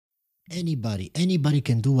Anybody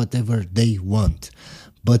can do whatever they want.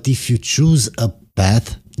 But if you choose a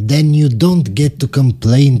path, then you don't get to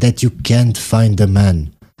complain that you can't find a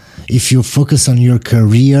man. If you focus on your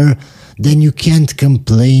career, then you can't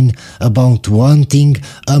complain about wanting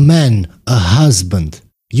a man, a husband.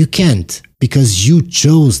 You can't, because you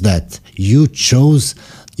chose that. You chose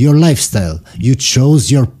your lifestyle. You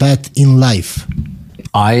chose your path in life.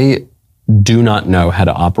 I do not know how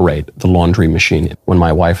to operate the laundry machine. When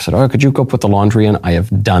my wife said, "Oh, could you go put the laundry in?" I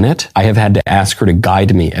have done it. I have had to ask her to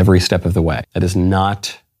guide me every step of the way. That is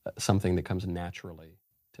not something that comes naturally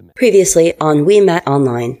to me. Previously on We Met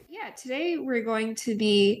Online. Yeah, today we're going to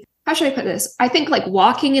be, how should I put this? I think like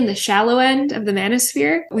walking in the shallow end of the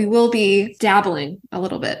Manosphere. We will be dabbling a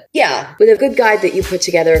little bit. Yeah, with a good guide that you put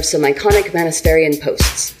together of some iconic Manospherian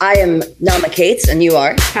posts. I am Nama Cates, and you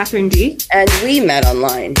are? Catherine D. And We Met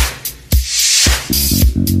Online.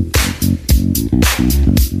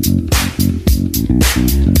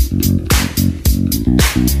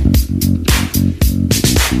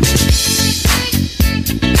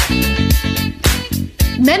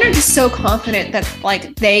 Men are just so confident that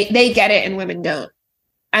like they get it and women don't,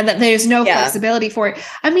 and that there's no flexibility for it.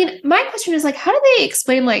 I mean, my question is like, how do they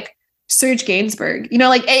explain like Serge Gainsbourg? You know,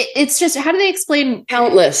 like it's just, how do they explain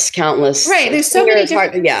countless? Right. There's so many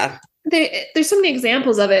different, there's so many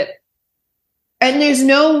examples of it. And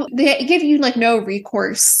they give you like no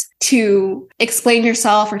recourse to explain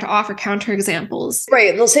yourself or to offer counterexamples.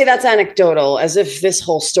 Right. They'll say that's anecdotal, as if this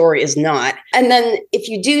whole story is not. And then if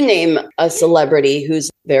you do name a celebrity who's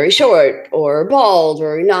very short or bald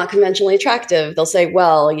or not conventionally attractive, they'll say,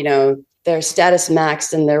 well, you know, they're status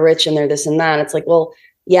maxed and they're rich and they're this and that. It's like, well,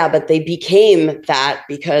 yeah, but they became that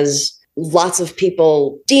because lots of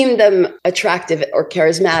people deemed them attractive or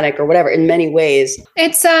charismatic or whatever in many ways.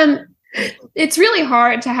 It's really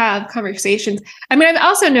hard to have conversations. I mean, I've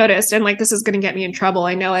also noticed, and like this is going to get me in trouble,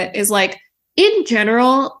 I know it, is like in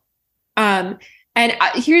general,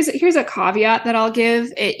 here's a caveat that I'll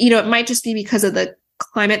give. It might just be because of the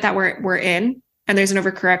climate that we're in, and there's an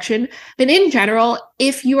overcorrection. But in general,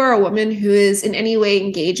 if you are a woman who is in any way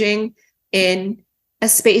engaging in a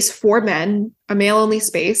space for men, a male-only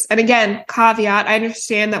space, and again, caveat, I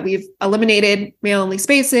understand that we've eliminated male-only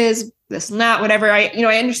spaces, this and that, whatever. I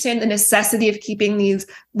understand the necessity of keeping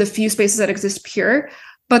the few spaces that exist pure,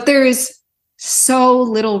 but there is so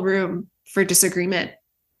little room for disagreement,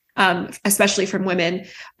 especially from women.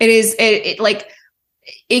 It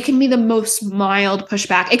can be the most mild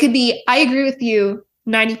pushback. It could be, I agree with you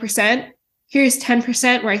 90%. Here's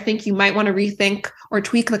 10% where I think you might want to rethink or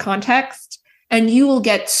tweak the context, and you will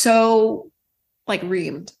get so like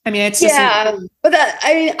reamed. I mean, it's just but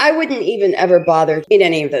I wouldn't even ever bother in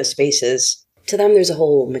any of those spaces. To them, there's a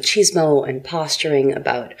whole machismo and posturing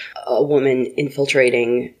about a woman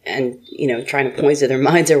infiltrating and, trying to poison their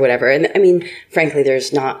minds or whatever. And I mean, frankly,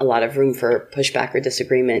 there's not a lot of room for pushback or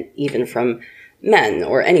disagreement, even from men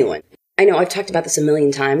or anyone. I know I've talked about this a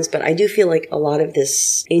million times, but I do feel like a lot of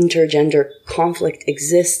this intergender conflict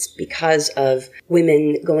exists because of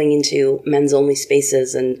women going into men's only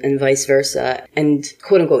spaces and vice versa, and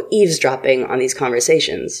quote unquote eavesdropping on these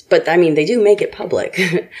conversations. But I mean, they do make it public.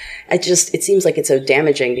 It seems like it's so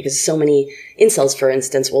damaging because so many incels, for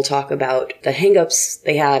instance, will talk about the hangups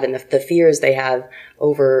they have and the fears they have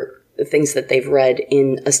over the things that they've read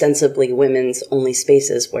in ostensibly women's only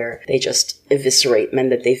spaces where they just eviscerate men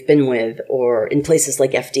that they've been with, or in places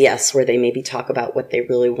like FDS where they maybe talk about what they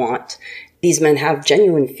really want. These men have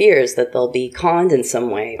genuine fears that they'll be conned in some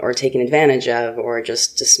way or taken advantage of or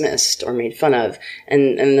just dismissed or made fun of.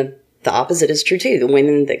 And the opposite is true too. The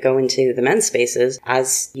women that go into the men's spaces,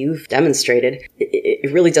 as you've demonstrated,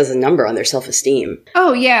 it really does a number on their self-esteem.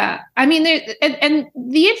 Oh yeah. I mean, and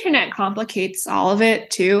the internet complicates all of it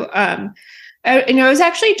too. I was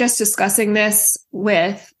actually just discussing this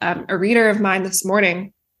with a reader of mine this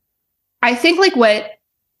morning. I think like what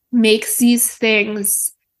makes these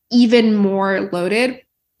things even more loaded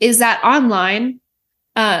is that online,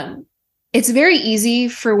 it's very easy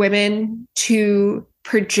for women to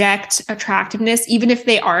project attractiveness, even if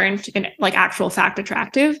they aren't in like actual fact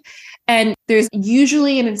attractive. And there's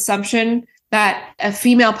usually an assumption that a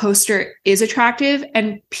female poster is attractive,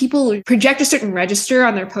 and people project a certain register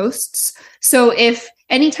on their posts. So if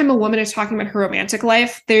anytime a woman is talking about her romantic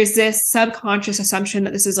life, there's this subconscious assumption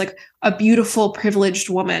that this is like a beautiful, privileged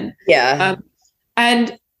woman. Yeah.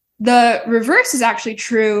 And the reverse is actually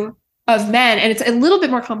true of men. And it's a little bit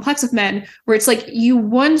more complex with men, where it's like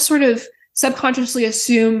one sort of subconsciously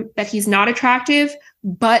assume that he's not attractive,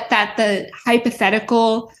 but that the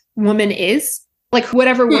hypothetical woman is. like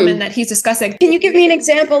whatever woman that he's discussing. Can you give me an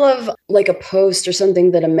example of like a post or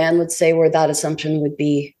something that a man would say where that assumption would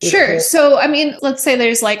be? Sure. So, I mean, let's say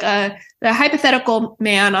there's like a hypothetical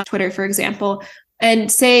man on Twitter, for example,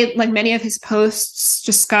 and say like many of his posts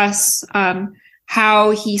discuss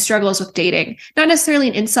how he struggles with dating, not necessarily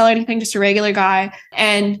an incel or anything, just a regular guy.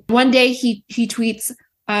 And one day he tweets,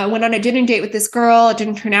 went on a dinner date with this girl. It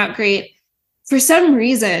didn't turn out great. For some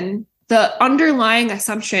reason, the underlying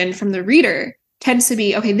assumption from the reader tends to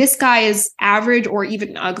be, okay, this guy is average or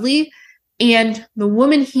even ugly. And the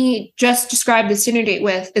woman he just described this dinner date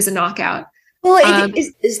with is a knockout. Well,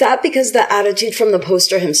 is that because the attitude from the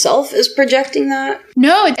poster himself is projecting that?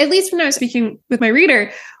 No, at least when I was speaking with my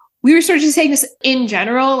reader, we were sort of just saying this in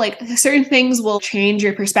general, like certain things will change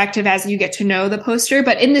your perspective as you get to know the poster.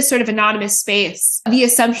 But in this sort of anonymous space, the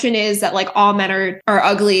assumption is that like all men are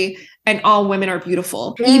ugly and all women are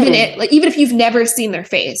beautiful, even if you've never seen their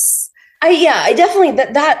face. I definitely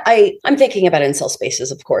I'm thinking about incel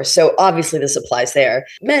spaces, of course. So obviously this applies there.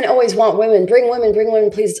 Men always want women, bring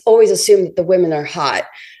women, please always assume that the women are hot.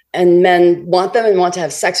 And men want them and want to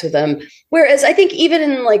have sex with them. Whereas I think even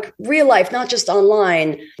in like real life, not just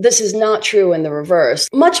online, this is not true in the reverse.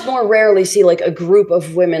 Much more rarely see like a group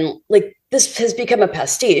of women, like this has become a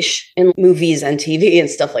pastiche in movies and TV and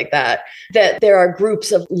stuff like that, that there are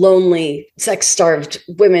groups of lonely, sex-starved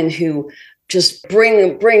women who just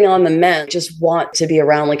bring on the men, just want to be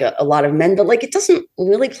around like a lot of men, but like it doesn't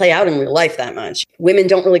really play out in real life that much. Women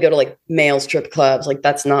don't really go to like male strip clubs, like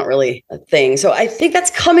that's not really a thing. So I think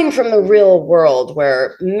that's coming from the real world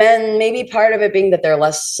where men, maybe part of it being that they're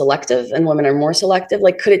less selective and women are more selective.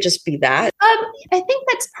 Like, could it just be that? I think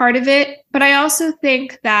that's part of it, but I also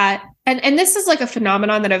think that and this is like a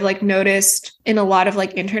phenomenon that I've like noticed in a lot of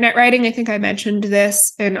like internet writing. I think I mentioned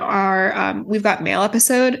this in our We've Got Mail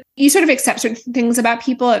episode. You sort of accept certain things about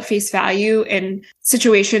people at face value in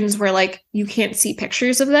situations where like you can't see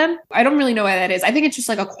pictures of them. I don't really know why that is. I think it's just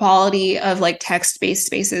like a quality of like text-based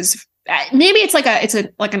spaces. Maybe it's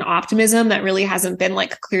like an optimism that really hasn't been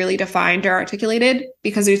like clearly defined or articulated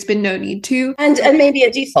because there's been no need to. And maybe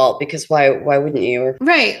a default because why wouldn't you?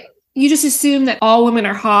 Right. You just assume that all women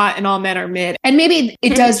are hot and all men are mid. And maybe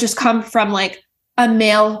it does just come from like a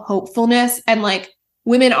male hopefulness and like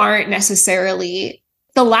women aren't necessarily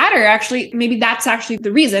the latter. Actually, maybe that's actually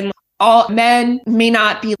the reason. All men may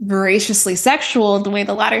not be voraciously sexual in the way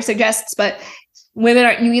the latter suggests, but women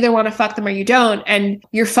are, you either want to fuck them or you don't, and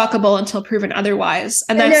you're fuckable until proven otherwise.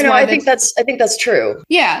 And that's why I think that's true.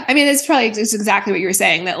 Yeah. I mean, it's exactly what you were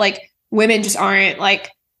saying, that like women just aren't like,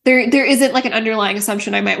 there isn't like an underlying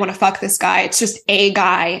assumption I might want to fuck this guy. It's just a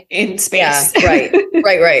guy in space. Yeah,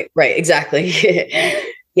 right. Exactly.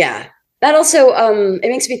 Yeah. That also, it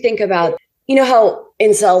makes me think about, you know how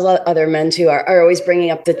incels, other men too, are always bringing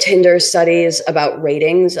up the Tinder studies about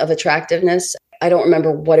ratings of attractiveness. I don't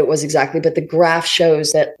remember what it was exactly, but the graph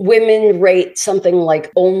shows that women rate something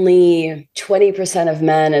like only 20% of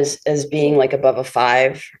men as being like above a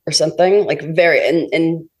 5 or something, like very,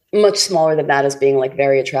 and much smaller than that as being like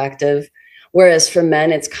very attractive. Whereas for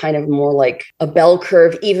men, it's kind of more like a bell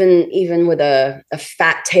curve, even with a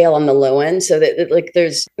fat tail on the low end. So that like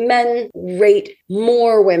there's men rate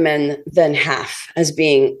more women than half as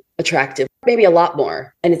being attractive, maybe a lot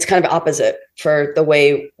more. And it's kind of opposite for the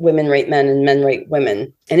way women rate men and men rate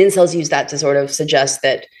women. And incels use that to sort of suggest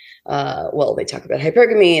that, they talk about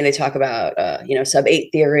hypergamy and they talk about, sub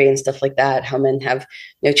 8 theory and stuff like that, how men have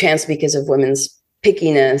no chance because of women's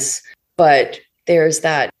pickiness. But there's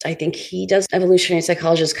that, I think he does evolutionary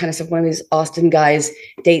psychologist kind of stuff. One of these Austin guys,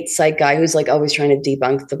 date psych guy, who's like always trying to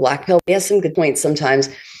debunk the black pill. He has some good points sometimes,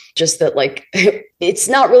 just that like, it's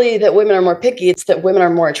not really that women are more picky, it's that women are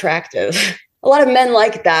more attractive. A lot of men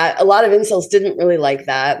like that. A lot of incels didn't really like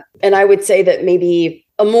that. And I would say that maybe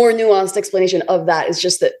a more nuanced explanation of that is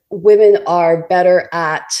just that women are better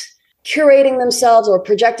at curating themselves or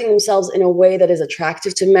projecting themselves in a way that is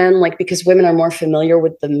attractive to men, like because women are more familiar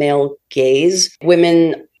with the male gaze.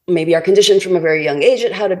 Women maybe are conditioned from a very young age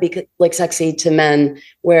at how to be like sexy to men,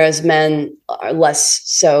 whereas men are less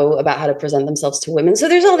so about how to present themselves to women. So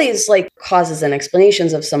there's all these like causes and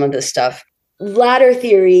explanations of some of this stuff. Ladder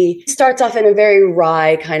theory starts off in a very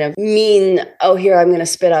wry kind of mean, oh, here, I'm going to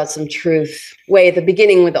spit out some truth way at the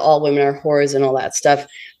beginning with the all women are whores and all that stuff.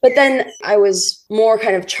 But then I was more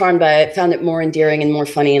kind of charmed by it, found it more endearing and more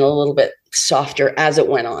funny and a little bit softer as it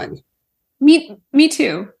went on. Me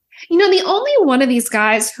too. You know, the only one of these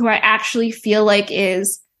guys who I actually feel like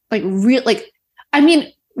is like real, like, I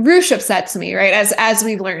mean, Roosh upsets me, right? As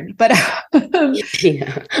we've learned, but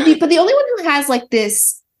Yeah. but the only one who has like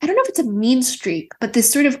this I don't know if it's a mean streak, but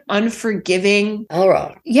this sort of unforgiving.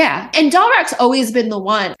 Dalrock. Yeah. And Dalrock's always been the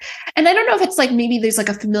one. And I don't know if it's like maybe there's like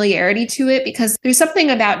a familiarity to it, because there's something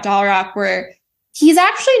about Dalrock where he's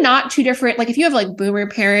actually not too different. Like if you have like boomer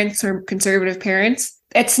parents or conservative parents,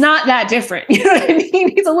 it's not that different. You know what I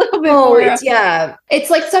mean? He's a little bit more. Yeah. It's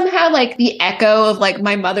like somehow like the echo of like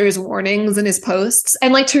my mother's warnings in his posts.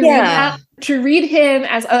 And like to read him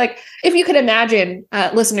as like, if you could imagine,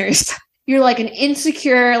 listeners, you're like an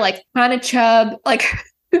insecure, like kind of chub, like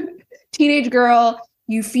teenage girl.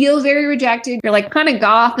 You feel very rejected. You're like kind of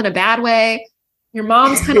goth in a bad way. Your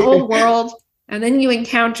mom's kind of old world. And then you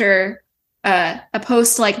encounter a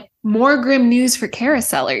post like more grim news for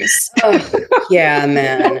carousellers. Oh, yeah,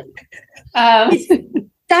 man.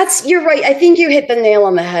 You're right. I think you hit the nail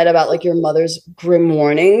on the head about like your mother's grim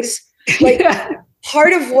warnings. Like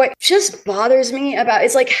part of what just bothers me about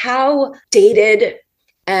it's like how dated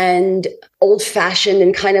and old fashioned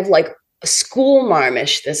and kind of like school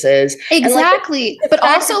marmish this is. Exactly. But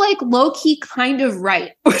also like low key kind of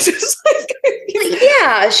right. Which is like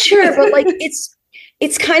yeah, sure. But like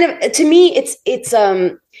it's kind of, to me,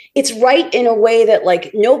 it's right in a way that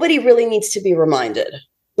like nobody really needs to be reminded.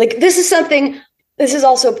 Like this is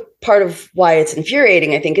also part of why it's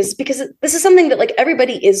infuriating, I think, is because this is something that like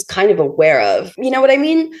everybody is kind of aware of. You know what I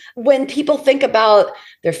mean? When people think about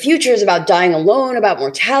their futures, about dying alone, about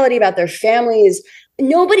mortality, about their families,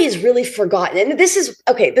 nobody's really forgotten. And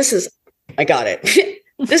I got it.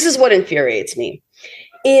 This is what infuriates me,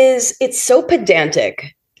 is it's so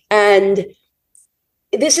pedantic. And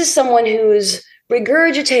this is someone who's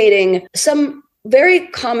regurgitating some very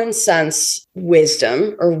common sense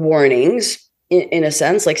wisdom or warnings in a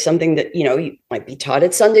sense, like something that, you know, you might be taught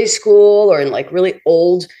at Sunday school or in like really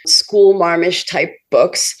old school marmish type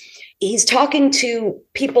books. He's talking to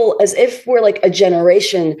people as if we're like a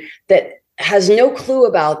generation that has no clue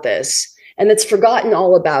about this and that's forgotten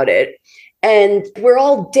all about it. And we're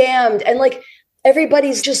all damned. And like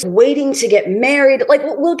everybody's just waiting to get married. Like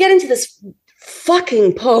we'll get into this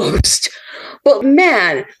fucking post. But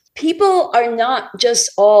man, people are not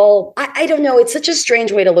just all, I don't know. It's such a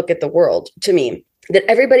strange way to look at the world to me, that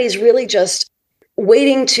everybody's really just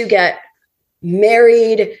waiting to get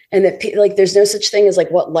married, and that like there's no such thing as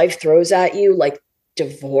like what life throws at you, like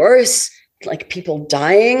divorce, like people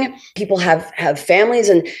dying, people have families,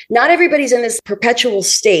 and not everybody's in this perpetual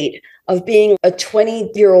state of being a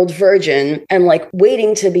 20-year-old virgin and like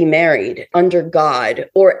waiting to be married under God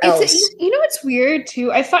or else. You know, it's weird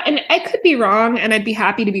too. I thought, and I could be wrong, and I'd be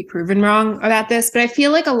happy to be proven wrong about this, but I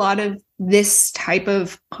feel like a lot of this type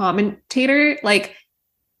of commentator, like,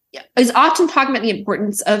 is often talking about the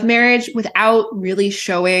importance of marriage without really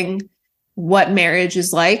showing what marriage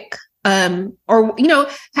is like. Or, you know,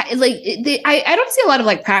 like I don't see a lot of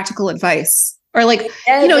like practical advice. Or like,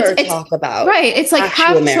 you know, it's talk about right. It's like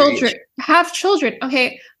marriage. have children.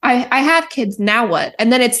 Okay, I have kids. Now what? And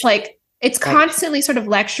then it's like it's constantly sort of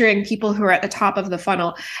lecturing people who are at the top of the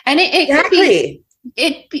funnel. And it could be.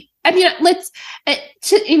 I mean,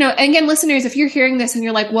 you know, again, listeners, if you're hearing this and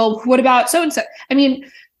you're like, well, what about so and so? I mean,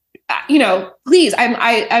 you know, please,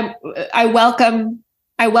 I welcome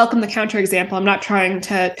the counterexample. I'm not trying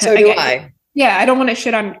to. So do I. Yeah, I don't want to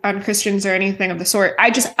shit on Christians or anything of the sort.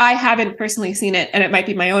 I haven't personally seen it, and it might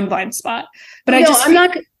be my own blind spot. But I'm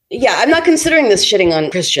not considering this shitting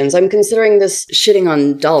on Christians. I'm considering this shitting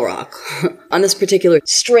on Dalrock, on this particular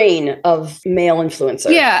strain of male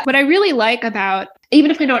influencer. Yeah, what I really like about,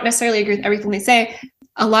 even if I don't necessarily agree with everything they say,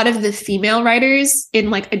 a lot of the female writers in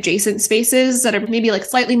like adjacent spaces that are maybe like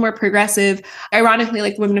slightly more progressive, ironically,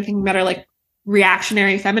 like women of thinking about are like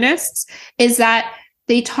reactionary feminists, is that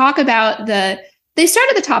they talk about they start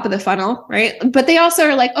at the top of the funnel, right? But they also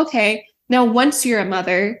are like, okay, now once you're a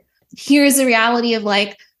mother, here's the reality of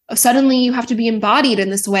like, suddenly you have to be embodied in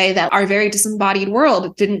this way that our very disembodied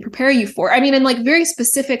world didn't prepare you for. I mean, and like very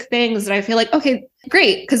specific things that I feel like, okay,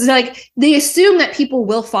 great. Cause like they assume that people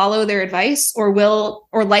will follow their advice or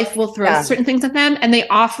life will throw certain things at them. And they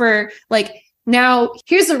offer like, now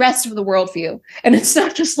here's the rest of the world for you. And it's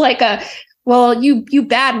not just like well, you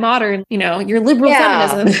bad modern, you know, your liberal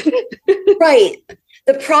feminism. Right.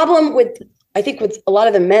 The problem with a lot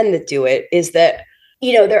of the men that do it is that,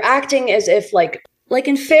 you know, they're acting as if like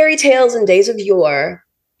in fairy tales and days of yore,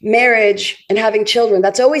 marriage and having children,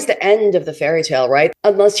 that's always the end of the fairy tale, right?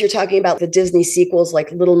 Unless you're talking about the Disney sequels like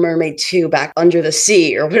Little Mermaid 2, Back Under the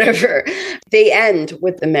Sea or whatever. They end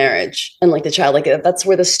with the marriage and like the child, like that's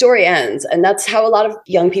where the story ends. And that's how a lot of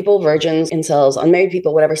young people, virgins, incels, unmarried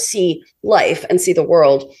people, whatever, see life and see the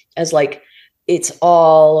world as like it's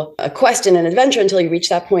all a quest and an adventure until you reach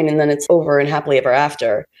that point, and then it's over and happily ever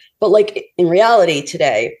after. But like in reality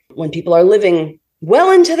today, when people are living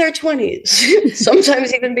well into their 20s,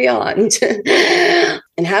 sometimes even beyond,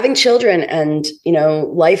 and having children, and, you know,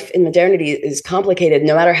 life in modernity is complicated.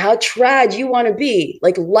 No matter how trad you want to be,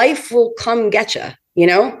 like, life will come get you. You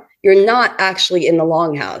know, you're not actually in the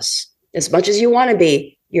longhouse as much as you want to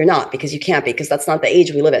be. You're not, because you can't be, because that's not the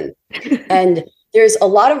age we live in. And there's a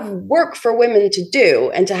lot of work for women to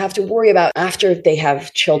do and to have to worry about after they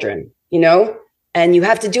have children, you know, and you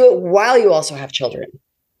have to do it while you also have children,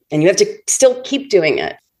 and you have to still keep doing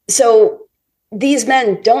it. So these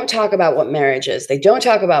men don't talk about what marriage is. They don't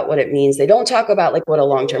talk about what it means. They don't talk about like what a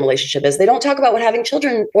long-term relationship is. They don't talk about what having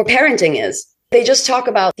children or parenting is. They just talk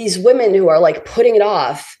about these women who are like putting it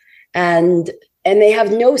off, and they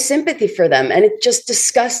have no sympathy for them. And it just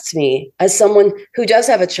disgusts me as someone who does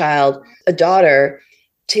have a child, a daughter,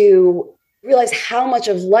 to realize how much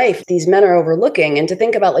of life these men are overlooking, and to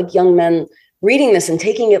think about like young men reading this and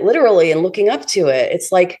taking it literally and looking up to it.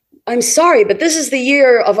 It's like, I'm sorry, but this is the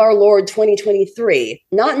year of our Lord 2023,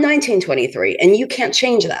 not 1923. And you can't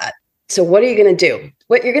change that. So what are you going to do?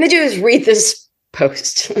 What you're going to do is read this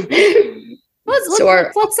post.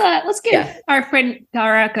 Let's give our friend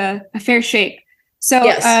Darak a fair shake. So,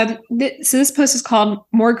 yes. So this post is called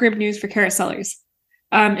 "More Grim News for Carousellers,"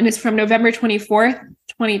 and it's from November 24th,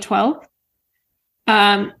 2012.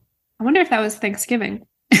 I wonder if that was Thanksgiving.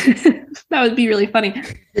 That would be really funny.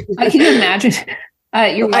 Can you imagine?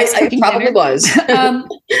 Your wife's cooking probably dinner? Was.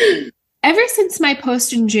 Ever since my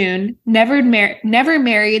post in June, never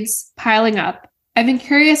marrieds piling up, I've been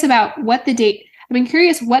curious what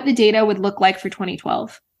the data would look like for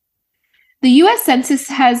 2012. The US Census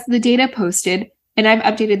has the data posted, and I've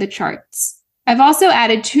updated the charts. I've also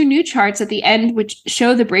added 2 new charts at the end which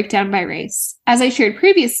show the breakdown by race. As I shared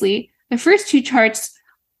previously, the first 2 charts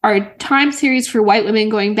are time series for white women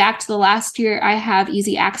going back to the last year I have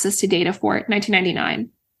easy access to data for, 1999.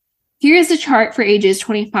 Here is the chart for ages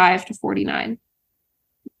 25 to 49.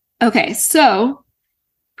 Okay, so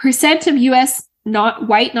percent of US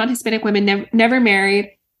white non-Hispanic women never married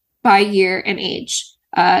by year and age,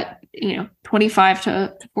 25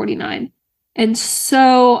 to 49. And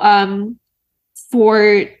so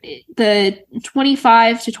for the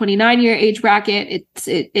 25 to 29 year age bracket,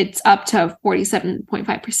 it's up to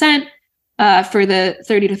 47.5%. For the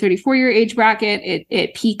 30 to 34 year age bracket,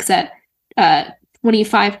 it peaks at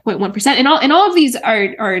 25.1%. And all of these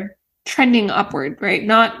are trending upward, right?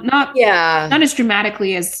 Not as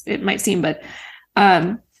dramatically as it might seem, but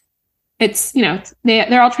it's,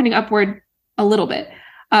 they're all trending upward a little bit.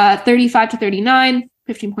 35 to 39,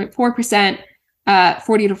 15.4%,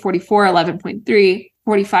 40 to 44, 11.3,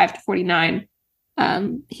 45 to 49.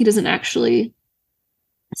 He doesn't actually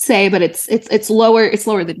say, but it's lower. It's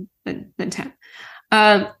lower than 10.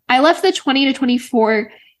 I left the 20 to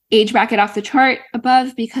 24 age bracket off the chart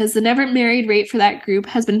above because the never married rate for that group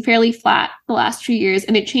has been fairly flat the last 2 years,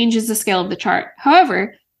 and it changes the scale of the chart.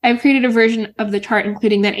 However, I've created a version of the chart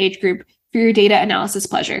including that age group for your data analysis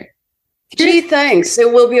pleasure. Gee, thanks.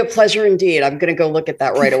 It will be a pleasure indeed. I'm going to go look at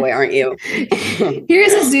that right away, aren't you?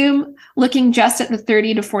 Here's a zoom looking just at the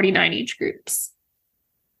 30 to 49 age groups.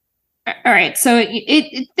 All right, so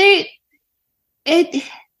the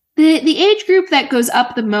age group that goes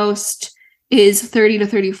up the most is 30 to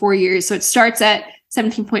 34 years. So it starts at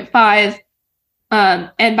 17.5,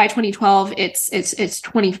 and by 2012, it's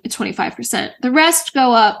 25%. The rest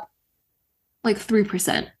go up like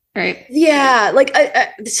 3%. Right. Yeah. Like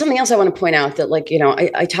something else I want to point out that, like,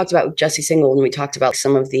 I talked about Jesse Singal, and we talked about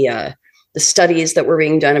some of the studies that were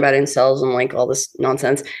being done about incels and like all this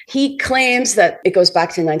nonsense. He claims that it goes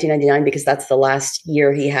back to 1999 because that's the last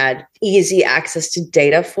year he had easy access to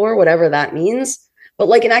data for, whatever that means. But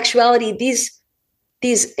like in actuality,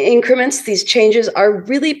 these increments, these changes are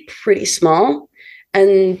really pretty small,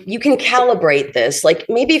 and you can calibrate this. Like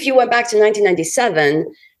maybe if you went back to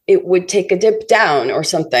 1997, it would take a dip down or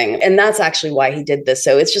something. And that's actually why he did this.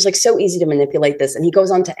 So it's just like so easy to manipulate this. And he goes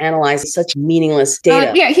on to analyze such meaningless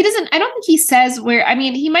data. He doesn't, I don't think he says where,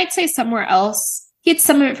 he might say somewhere else. He gets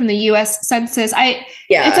some of it from the US Census.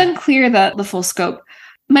 It's unclear the full scope.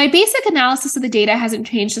 My basic analysis of the data hasn't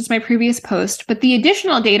changed since my previous post, but the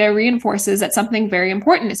additional data reinforces that something very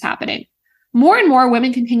important is happening. More and more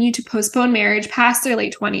women continue to postpone marriage past their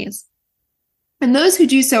late 20s. And those who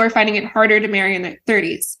do so are finding it harder to marry in their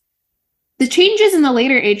 30s. The changes in the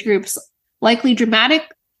later age groups likely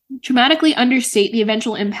dramatically understate the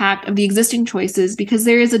eventual impact of the existing choices because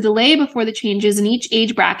there is a delay before the changes in each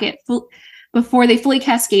age bracket before they fully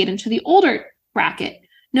cascade into the older bracket.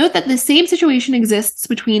 Note that the same situation exists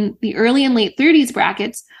between the early and late 30s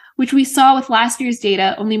brackets, which we saw with last year's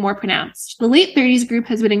data, only more pronounced. The late 30s group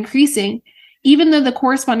has been increasing, even though the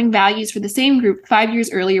corresponding values for the same group 5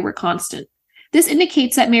 years earlier were constant. This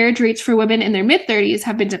indicates that marriage rates for women in their mid-30s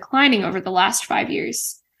have been declining over the last 5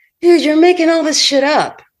 years. Dude, you're making all this shit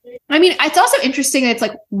up. I mean, it's also interesting that it's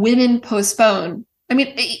like women postpone. I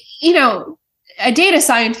mean, you know, a data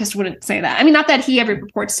scientist wouldn't say that. I mean, not that he ever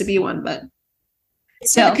purports to be one, but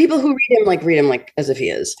still. The people who read him like as if he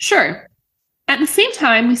is. Sure. At the same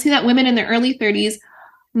time, we see that women in their early 30s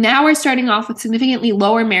now are starting off with significantly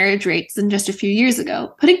lower marriage rates than just a few years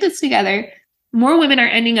ago. Putting this together, more women are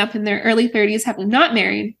ending up in their early 30s having not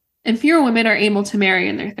married, and fewer women are able to marry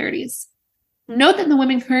in their 30s. Note that the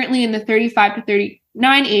women currently in the 35 to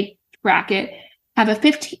 39 age bracket have a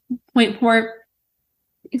 15.4,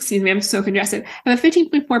 excuse me, I'm so congested, have a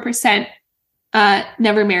 15.4%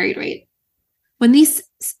 never married rate. When these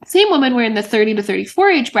same women were in the 30 to 34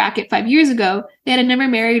 age bracket 5 years ago, they had a never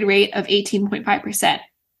married rate of 18.5%.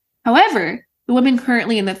 However, the women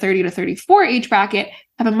currently in the 30 to 34 age bracket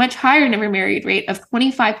have a much higher never married rate of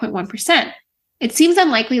 25.1%. It seems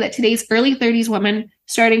unlikely that today's early 30s women,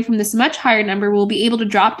 starting from this much higher number, will be able to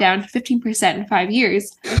drop down to 15% in 5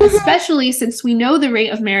 years, especially since we know the rate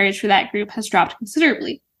of marriage for that group has dropped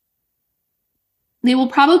considerably. They will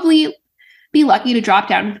probably be lucky to drop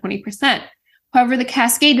down to 20%. However, the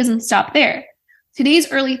cascade doesn't stop there.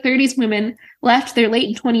 Today's early 30s women left their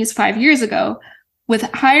late 20s 5 years ago with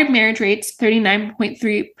higher marriage rates,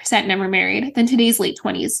 39.3% never married, than today's late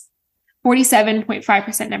 20s,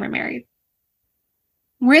 47.5% never married.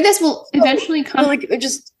 Where this will eventually come... Like,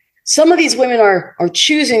 just some of these women are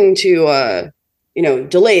choosing to,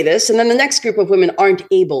 delay this, and then the next group of women aren't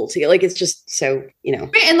able to. Like, it's just so,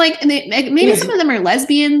 Right, and maybe some of them are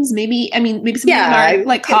lesbians. Maybe some of them are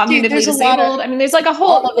like cognitively disabled. There's like a whole...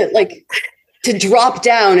 All of it, like, to drop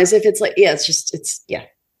down as if it's like,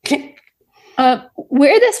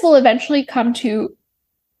 where this will eventually come to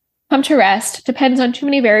rest depends on too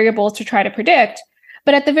many variables to try to predict.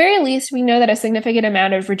 But at the very least, we know that a significant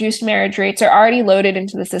amount of reduced marriage rates are already loaded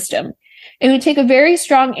into the system. It would take a very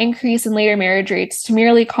strong increase in later marriage rates to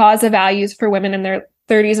merely cause the values for women in their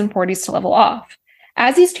 30s and 40s to level off.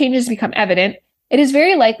 As these changes become evident, it is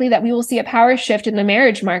very likely that we will see a power shift in the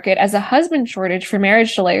marriage market as a husband shortage for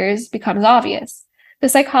marriage delayers becomes obvious. The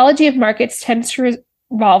psychology of markets tends to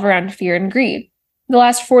revolve around fear and greed. In the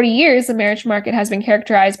last 40 years, the marriage market has been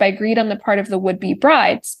characterized by greed on the part of the would-be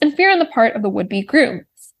brides and fear on the part of the would-be grooms.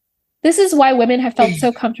 This is why women have felt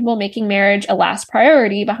so comfortable making marriage a last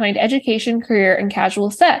priority behind education, career, and casual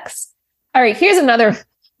sex. All right, here's another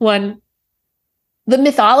one. The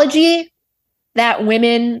mythology that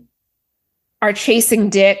women are chasing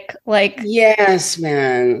dick, like... Yes,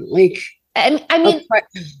 man. Like... I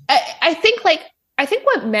think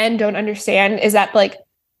what men don't understand is that, like,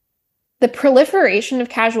 the proliferation of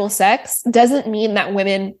casual sex doesn't mean that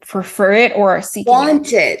women prefer it or are seeking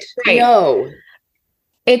it. Right. No.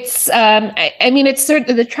 It's, it's sort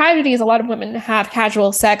of, the tragedy is a lot of women have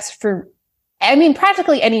casual sex for,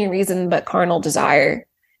 practically any reason but carnal desire,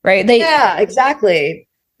 right? Yeah, exactly.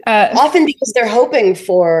 Often because they're hoping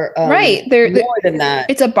for more than that.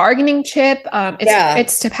 It's a bargaining chip.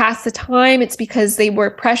 It's to pass the time. It's because they were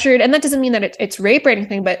pressured, and that doesn't mean that it's rape or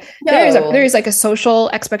anything. But there's like a social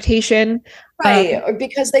expectation, right? Or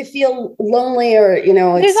because they feel lonely, or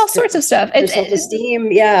there's all sorts of stuff. Their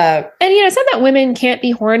self-esteem, yeah. And it's not that women can't be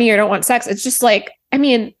horny or don't want sex. It's just like,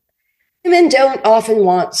 women don't often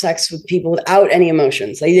want sex with people without any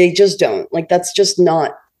emotions. They just don't. Like, that's just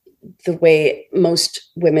not the way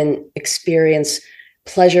most women experience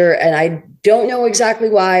pleasure. And I don't know exactly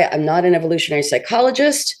why. I'm not an evolutionary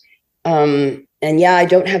psychologist. And I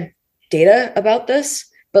don't have data about this,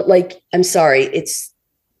 but like, I'm sorry,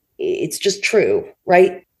 it's just true,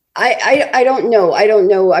 right? I don't know.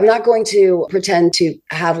 I'm not going to pretend to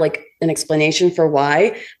have like an explanation for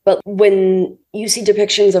why, but when you see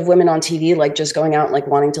depictions of women on TV, like just going out, like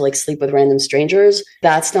wanting to like sleep with random strangers,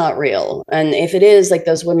 that's not real. And if it is, like,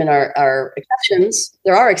 those women are exceptions.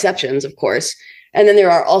 There are exceptions, of course. And then there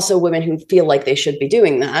are also women who feel like they should be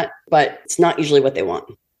doing that, but it's not usually what they want.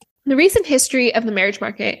 The recent history of the marriage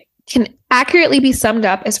market can accurately be summed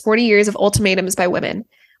up as 40 years of ultimatums by women,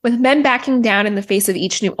 with men backing down in the face of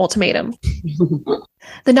each new ultimatum.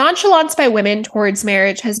 The nonchalance by women towards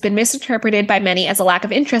marriage has been misinterpreted by many as a lack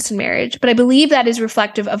of interest in marriage, but I believe that is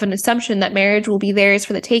reflective of an assumption that marriage will be theirs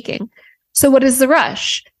for the taking. So what is the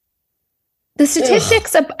rush? The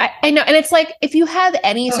statistics, I know, and it's like, if you have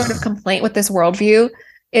any sort of complaint with this worldview,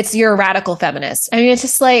 it's you're a radical feminist. It's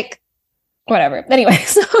just like, whatever. Anyway,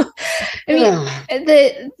 so I mean,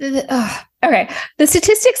 okay. The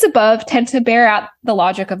statistics above tend to bear out the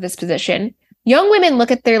logic of this position. Young women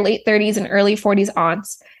look at their late 30s and early 40s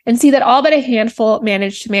aunts and see that all but a handful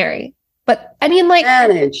managed to marry. But I mean, like,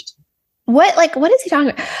 managed. What is he talking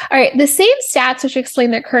about? All right. The same stats which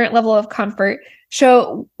explain their current level of comfort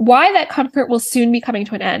show why that comfort will soon be coming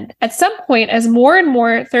to an end. At some point, as more and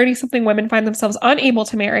more 30-something women find themselves unable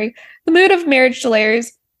to marry, the mood of marriage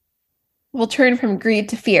delayers will turn from greed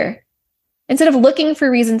to fear. Instead of looking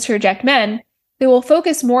for reasons to reject men, they will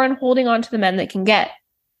focus more on holding on to the men they can get.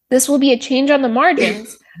 This will be a change on the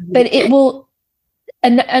margins, but it will be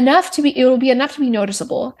enough to be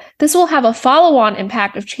noticeable. This will have a follow-on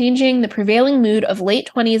impact of changing the prevailing mood of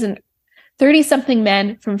late 20s and 30-something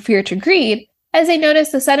men from fear to greed, as they notice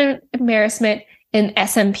the sudden embarrassment in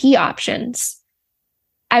SMP options.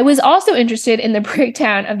 I was also interested in the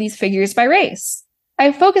breakdown of these figures by race.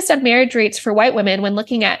 I focused on marriage rates for white women when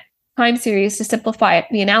looking at time series to simplify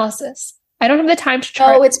the analysis. I don't have the time to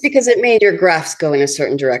chart. Oh, it's because it made your graphs go in a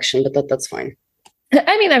certain direction, but that's fine.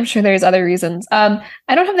 I mean, I'm sure there's other reasons. I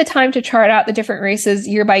don't have the time to chart out the different races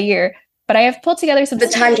year by year, but I have pulled together some... The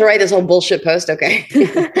time to write this whole bullshit post? Okay.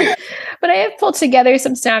 But I have pulled together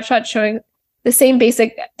some snapshots showing the same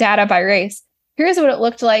basic data by race. Here's what it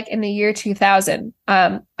looked like in the year 2000.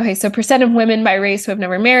 Okay, so percent of women by race who have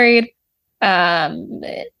never married.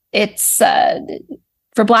 It's...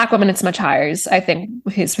 for Black women, it's much higher, is I think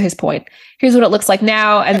his point. Here's what it looks like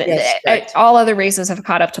now. And yes, all other races have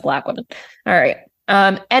caught up to Black women. All right.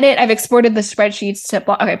 Edit. I've exported the spreadsheets to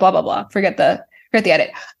blah, blah, blah. Forget the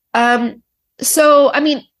edit. So, I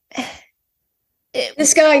mean,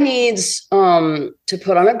 this guy needs to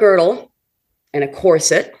put on a girdle and a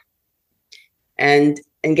corset and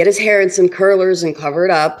get his hair in some curlers and cover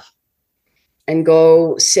it up and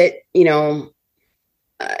go sit, in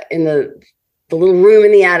the little room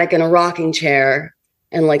in the attic in a rocking chair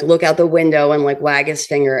and like look out the window and like wag his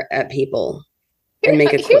finger at people and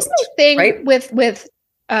make a quote. Here's the thing, right?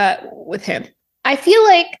 with him. I feel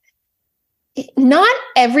like not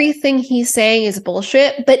everything he's saying is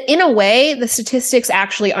bullshit, but in a way, the statistics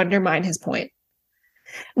actually undermine his point.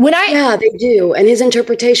 Yeah, they do. And his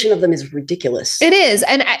interpretation of them is ridiculous. It is.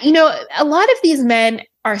 And, a lot of these men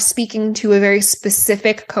are speaking to a very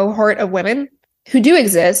specific cohort of women who do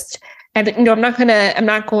exist. And, I'm not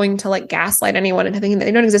going to like gaslight anyone into thinking that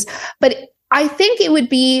they don't exist. But I think it would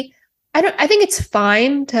be, I think it's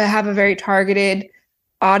fine to have a very targeted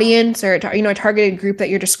audience or, a targeted group that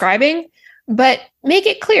you're describing, but make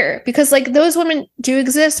it clear because like those women do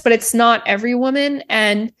exist, but it's not every woman.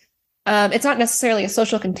 And it's not necessarily a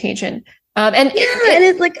social contagion.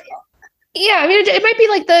 It might be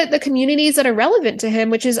like the communities that are relevant to him,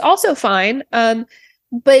 which is also fine.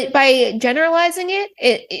 But by generalizing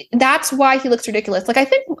it, that's why he looks ridiculous. Like, I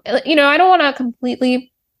think, I don't want to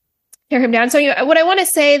completely tear him down. So what I want to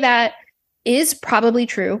say that is probably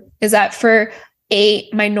true is that for a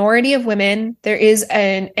minority of women, there is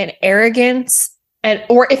an arrogance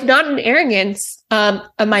or if not an arrogance,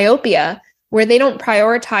 a myopia where they don't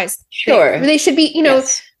prioritize. Sure. They should be,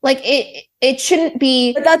 yes. Like it shouldn't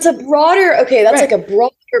be. But that's a broader, like a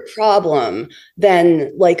broader problem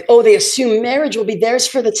than like, they assume marriage will be theirs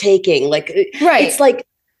for the taking. Like, right. It's like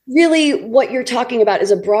really what you're talking about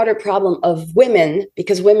is a broader problem of women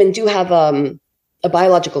because women do have a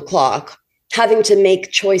biological clock having to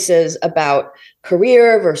make choices about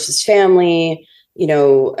career versus family.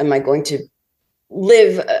 Am I going to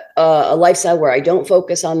live a lifestyle where I don't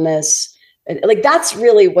focus on this? And like that's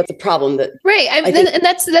really what the problem that right. And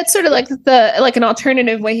that's sort of like an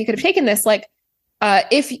alternative way he could have taken this. Like,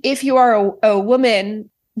 if you are a woman,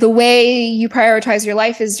 the way you prioritize your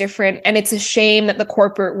life is different, and it's a shame that the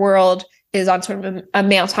corporate world is on sort of a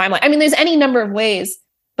male timeline. I mean, there's any number of ways,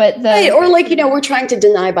 but we're trying to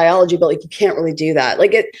deny biology, but like you can't really do that.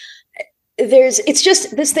 Like it's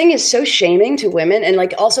just this thing is so shaming to women and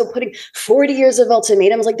like also putting 40 years of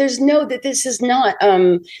ultimatums. Like this is not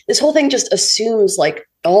this whole thing just assumes like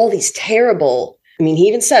all these terrible. I mean, he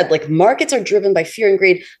even said like markets are driven by fear and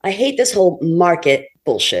greed. I hate this whole market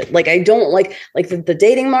bullshit. Like I don't like the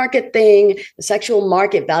dating market thing, the sexual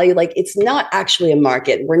market value. Like it's not actually a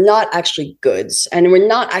market. We're not actually goods, and we're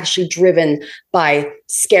not actually driven by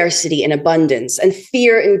scarcity and abundance and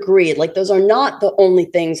fear and greed. Like those are not the only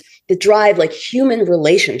things that drive like human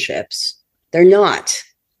relationships. They're not.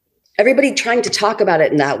 Everybody trying to talk about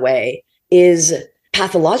it in that way is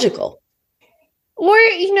pathological. Or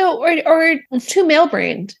too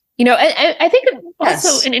male-brained. I think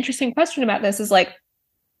also an interesting question about this is like,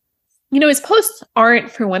 his posts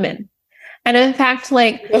aren't for women. And in fact,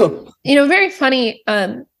 like, very funny.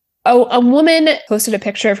 a woman posted a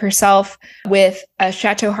picture of herself with a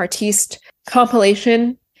Chateau Artiste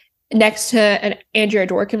compilation next to an Andrea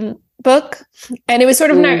Dworkin book. And it was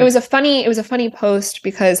sort of, it was a funny post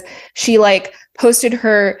because she like posted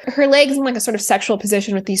her legs in like a sort of sexual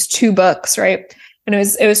position with these two books, right? And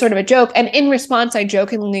it was sort of a joke. And in response, I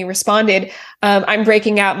jokingly responded, I'm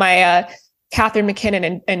breaking out my Catherine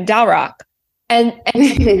McKinnon and Dalrock. And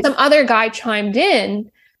some other guy chimed in,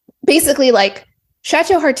 basically like,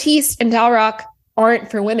 Chateau Artiste and Dalrock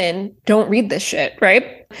aren't for women. Don't read this shit,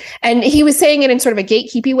 right? And he was saying it in sort of a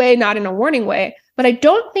gatekeepy way, not in a warning way. But I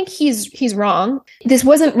don't think he's wrong. This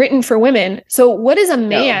wasn't written for women. So what is a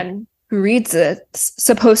man who reads it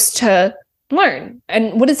supposed to learn?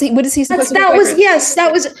 And what is he supposed to do?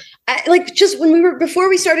 That was like just before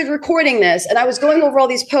we started recording this and I was going over all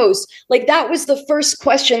these posts, like that was the first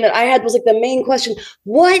question that I had, was like the main question.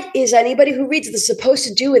 What is anybody who reads this supposed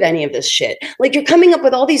to do with any of this shit? Like you're coming up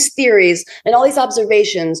with all these theories and all these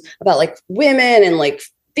observations about like women and like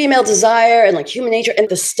female desire and like human nature and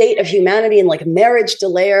the state of humanity and like marriage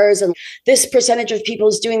delayers and this percentage of people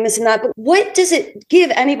is doing this and that. But what does it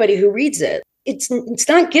give anybody who reads it? It's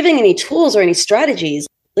not giving any tools or any strategies.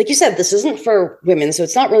 Like you said, this isn't for women, so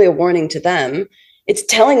it's not really a warning to them. It's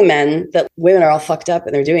telling men that women are all fucked up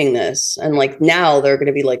and they're doing this. And like now they're going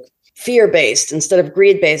to be like fear-based instead of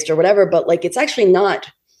greed-based or whatever. But like it's actually not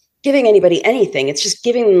giving anybody anything. It's just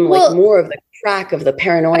giving them like more of the crack of the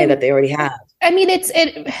paranoia that they already have. I mean,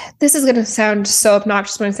 this is going to sound so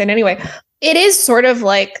obnoxious when I say it anyway. It is sort of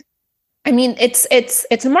like, I mean, it's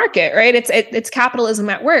a market, right? It's capitalism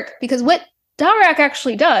at work, because what Dalrock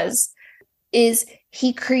actually does is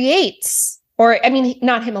he creates, or I mean,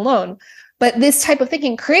 not him alone, but this type of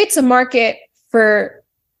thinking creates a market for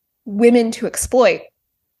women to exploit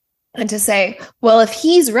and to say, well, if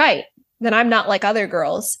he's right, then I'm not like other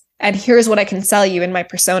girls. And here's what I can sell you in my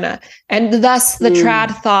persona. And thus the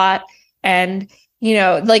trad thought and, you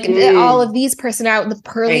know, like all of these personality, the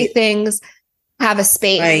pearly things have a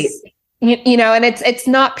space. Right. You know, and it's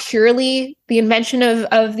not purely the invention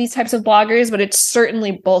of these types of bloggers, but it's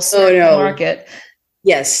certainly bolstered the market.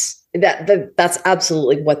 Yes, that's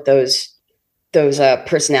absolutely what those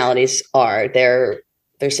personalities are. They're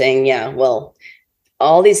saying, yeah, well,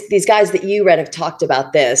 all these guys that you read have talked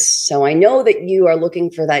about this, so I know that you are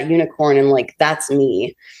looking for that unicorn, and like that's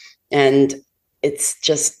me. And it's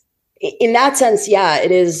just, in that sense, yeah, it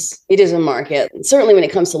is a market. Certainly when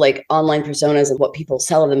it comes to like online personas and what people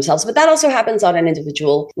sell of themselves. But that also happens on an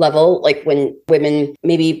individual level, like when women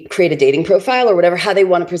maybe create a dating profile or whatever, how they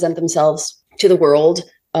want to present themselves to the world,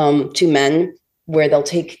 to men, where they'll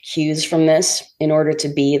take cues from this in order to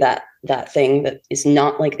be that thing that is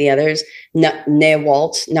not like the others, not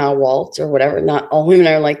Walt, or whatever. Not all women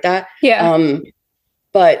are like that. Yeah.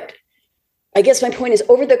 But I guess my point is,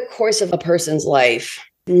 over the course of a person's life,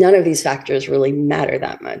 none of these factors really matter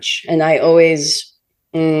that much. And I always,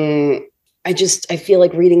 I feel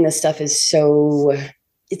like reading this stuff is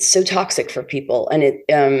it's so toxic for people. And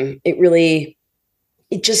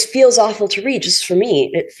it just feels awful to read. Just for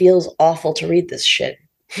me, it feels awful to read this shit.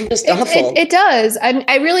 Just awful. It does.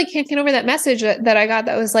 I really can't get over that message that I got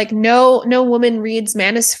that was like, no woman reads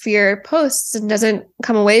Manosphere posts and doesn't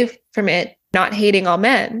come away from it not hating all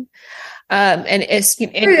men. And it's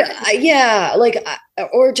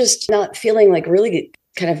or just not feeling like really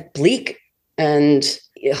kind of bleak and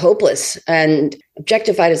hopeless, and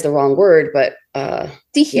objectified is the wrong word, but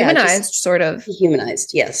dehumanized, sort of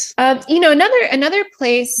dehumanized. Yes. Another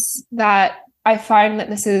place that I find that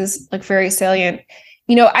this is like very salient.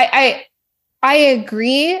 You know, I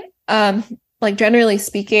agree. Like generally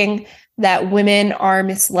speaking, that women are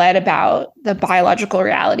misled about the biological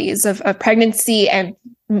realities of pregnancy and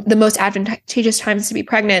the most advantageous times to be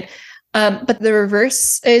pregnant. But the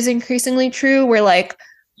reverse is increasingly true, where like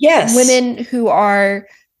women who are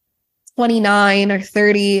 29 or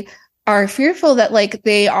 30 are fearful that like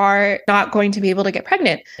they are not going to be able to get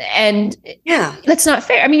pregnant. And that's not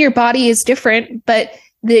fair. I mean, your body is different, but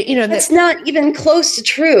that's not even close to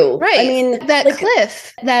true. Right. I mean, that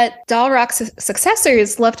cliff that Dalrock's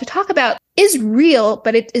successors love to talk about is real,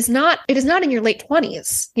 but it is not in your late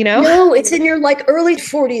 20s, you know? No, it's in your like early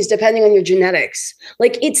 40s, depending on your genetics.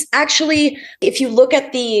 Like it's actually, if you look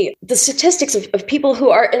at the statistics of people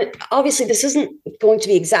who are, and obviously this isn't going to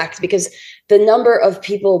be exact because the number of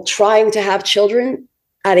people trying to have children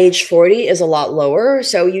at age 40 is a lot lower.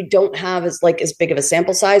 So you don't have as big of a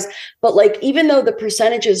sample size, but like, even though the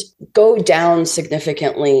percentages go down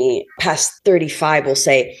significantly past 35, we'll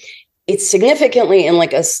say, it's significantly in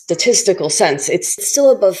like a statistical sense, it's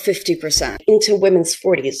still above 50% into women's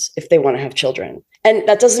 40s if they want to have children. And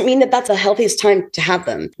that doesn't mean that that's the healthiest time to have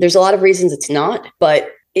them. There's a lot of reasons it's not, but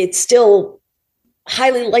it's still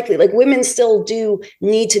highly likely. Like women still do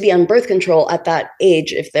need to be on birth control at that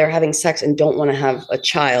age if they're having sex and don't want to have a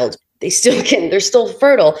child. They're still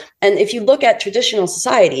fertile. And if you look at traditional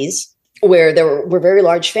societies where there were very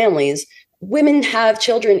large families, women have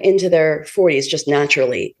children into their 40s just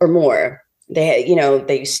naturally or more.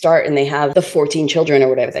 They start and they have the 14 children or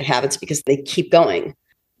whatever they have. It's because they keep going.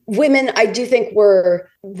 Women, I do think were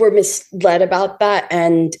misled about that.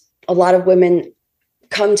 And a lot of women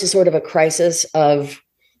come to sort of a crisis of,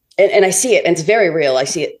 and I see it, and it's very real. I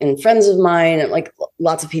see it in friends of mine, and like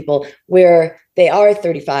lots of people, where they are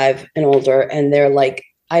 35 and older, and they're like,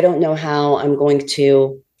 I don't know how I'm going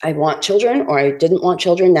to, I want children, or I didn't want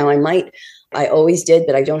children. Now I might, I always did,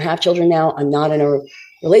 but I don't have children now. I'm not in a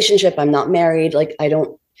relationship. I'm not married. Like I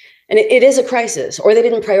don't, and it is a crisis, or they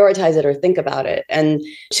didn't prioritize it or think about it. And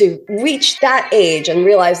to reach that age and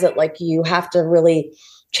realize that like you have to really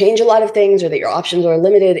change a lot of things, or that your options are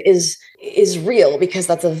limited is real, because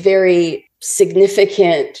that's a very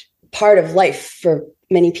significant part of life for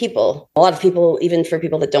many people. A lot of people, even for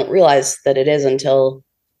people that don't realize that it is until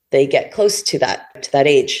they get close to that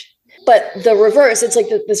age. But the reverse, it's like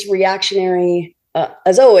this reactionary,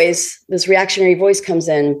 as always, this reactionary voice comes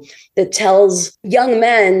in that tells young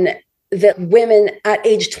men that women at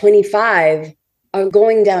age 25 are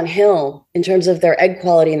going downhill in terms of their egg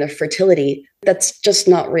quality and their fertility. That's just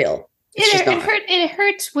not real. It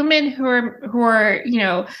hurts women who are,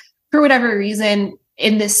 for whatever reason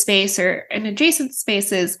in this space or in adjacent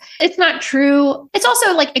spaces. It's not true. It's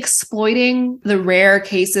also like exploiting the rare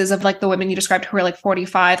cases of like the women you described who are like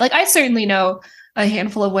 45. Like I certainly know a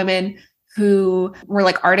handful of women who were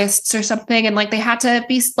like artists or something, and like they had to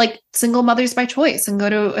be like single mothers by choice and go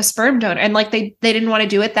to a sperm donor, and like they didn't want to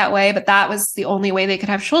do it that way, but that was the only way they could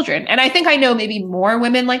have children. And I think I know maybe more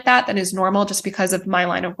women like that than is normal, just because of my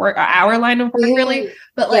line of work, or our line of work, really.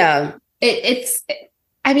 But like, yeah,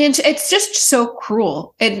 it's just so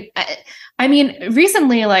cruel. And I mean,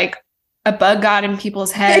 recently, like a bug got in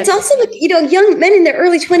people's heads. It's also like, young men in their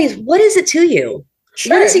early 20s. What is it to you?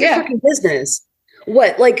 Sure, what is your fucking business?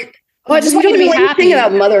 What, like? Well, I just want you to be happy. Anything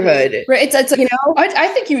about motherhood, right? It's I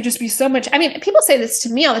think you would just be so much. I mean, people say this to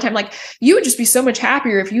me all the time. Like, you would just be so much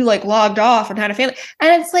happier if you like logged off and had a family.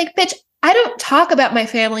 And it's like, bitch, I don't talk about my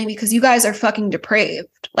family because you guys are fucking depraved.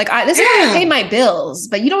 Like, this is how I pay my bills,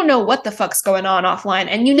 but you don't know what the fuck's going on offline,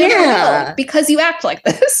 and you never will because you act like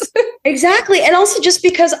this. Exactly, and also just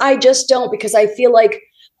because I just don't, because I feel like.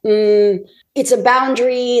 It's a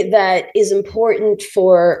boundary that is important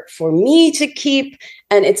for me to keep,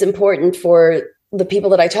 and it's important for the people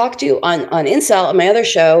that I talk to on Incel, on my other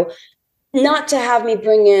show, not to have me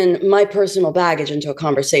bring in my personal baggage into a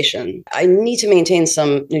conversation. I need to maintain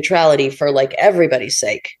some neutrality for like everybody's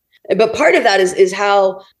sake. But part of that is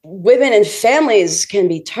how women and families can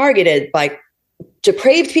be targeted by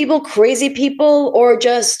depraved people, crazy people, or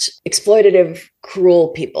just exploitative, cruel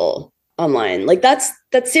people online. Like that's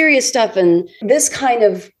serious stuff. And this kind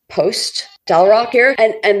of post Dalrock here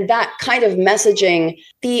and that kind of messaging,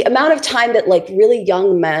 the amount of time that like really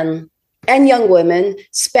young men and young women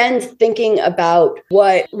spend thinking about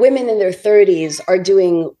what women in their 30s are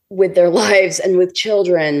doing with their lives and with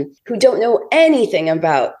children who don't know anything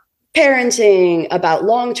about parenting, about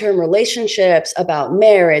long-term relationships, about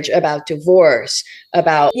marriage, about divorce,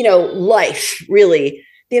 about, life, really.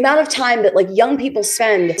 The amount of time that like young people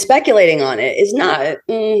spend speculating on it is not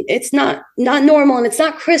normal, and it's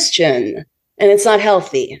not Christian, and it's not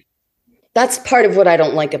healthy. That's part of what I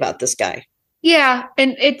don't like about this guy. Yeah.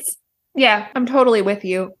 And I'm totally with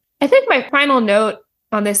you. I think my final note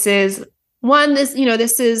on this is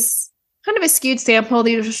this is kind of a skewed sample.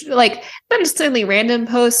 These are like not necessarily random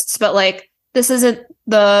posts, but like this isn't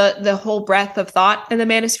the whole breadth of thought in the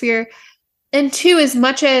Manosphere. And two, as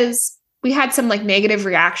much as we had some like negative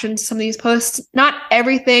reactions to some of these posts, not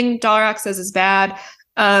everything Dalrock says is bad.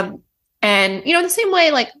 And the same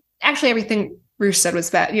way, like actually everything Bruce said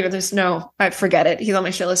was bad. I forget it. He's on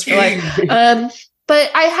my shit list for life.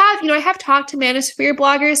 But I have talked to Manosphere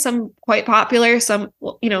bloggers, some quite popular, some,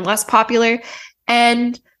 less popular.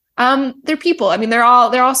 And they're people. I mean, they're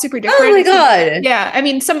all super different. Oh my God. Yeah. I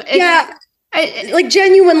mean, like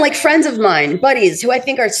genuine, like friends of mine, buddies who I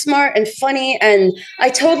think are smart and funny. And I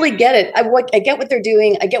totally get it. I get what they're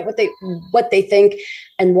doing. I get what they think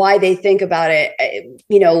and why they think about it.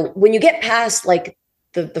 When you get past like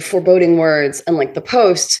the foreboding words and like the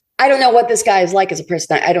posts, I don't know what this guy is like as a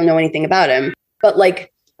person. I don't know anything about him, but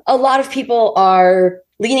like a lot of people are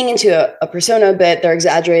leaning into a persona a bit. They're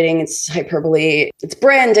exaggerating. It's hyperbole. It's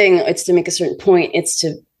branding. It's to make a certain point. It's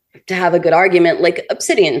to to have a good argument, like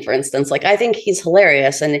Obsidian, for instance. Like, I think he's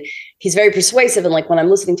hilarious and he's very persuasive. And like when I'm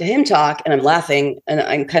listening to him talk and I'm laughing and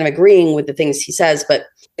I'm kind of agreeing with the things he says, but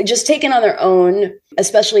just taken on their own,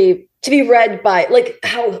 especially to be read by like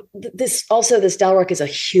how this Dalrock is a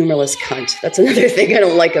humorless cunt. That's another thing I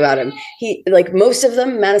don't like about him. He, like most of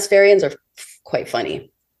them, Manospherians are quite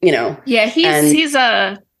funny, you know? Yeah, he's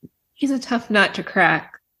a tough nut to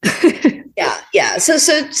crack. Yeah.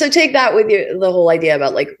 So take that with you, the whole idea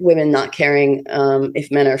about like women not caring if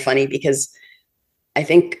men are funny, because I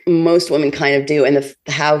think most women kind of do. And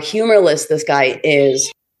how humorless this guy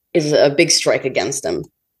is a big strike against him.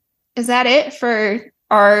 Is that it for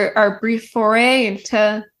our brief foray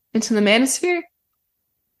into the Manosphere?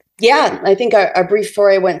 Yeah, I think our brief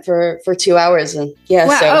foray went for 2 hours, and yeah.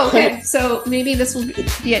 Wow. So. Okay. So maybe this will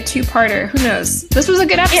be a two-parter. Who knows? This was a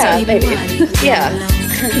good episode. Yeah, maybe. Yeah.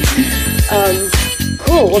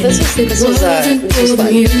 Cool. Well, this was fun.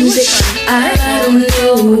 I don't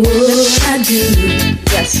know what I do.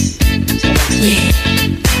 Yes. Yeah.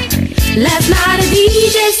 Last night a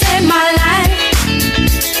DJ saved my life.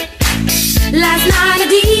 Last night a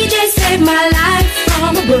DJ saved my life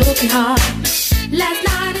from a broken heart. Last night